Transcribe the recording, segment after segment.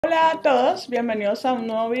Hola a todos, bienvenidos a un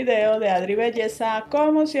nuevo video de Adri Belleza.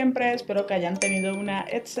 Como siempre, espero que hayan tenido una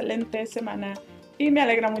excelente semana y me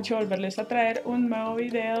alegra mucho volverles a traer un nuevo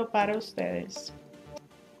video para ustedes.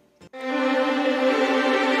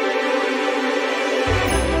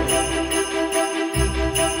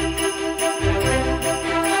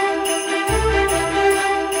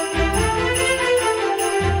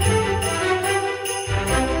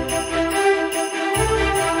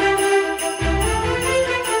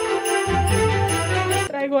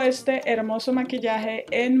 Traigo este hermoso maquillaje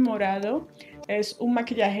en morado. Es un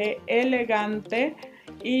maquillaje elegante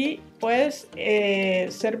y pues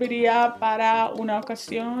serviría para una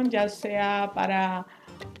ocasión, ya sea para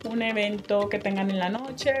un evento que tengan en la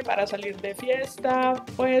noche, para salir de fiesta,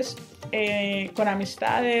 pues con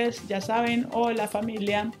amistades, ya saben, o la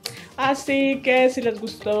familia. Así que si les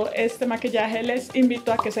gustó este maquillaje, les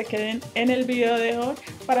invito a que se queden en el video de hoy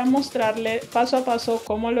para mostrarles paso a paso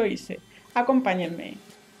cómo lo hice. Acompáñenme.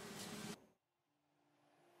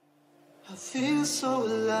 I feel so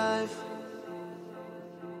alive.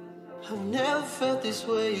 I've never felt this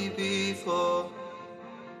way before.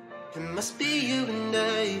 It must be you and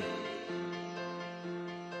I.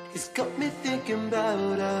 It's got me thinking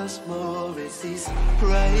about us more. It's these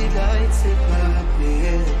bright lights that put me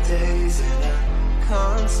in a daze, and I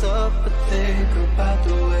can't stop but think about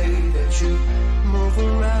the way that you move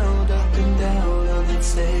around, up and down on that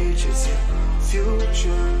stage. It's your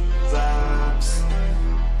future vibes.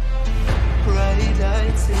 Bright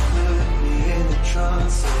lights, they put me in a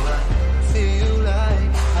trance, so I feel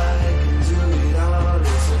like I can do it all.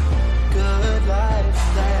 It's a good life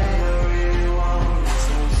that I really want. It's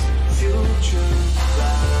those future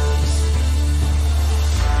vibes.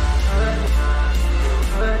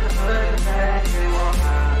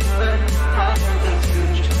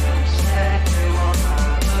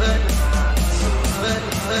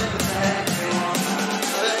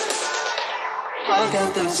 I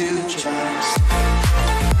got those future vibes.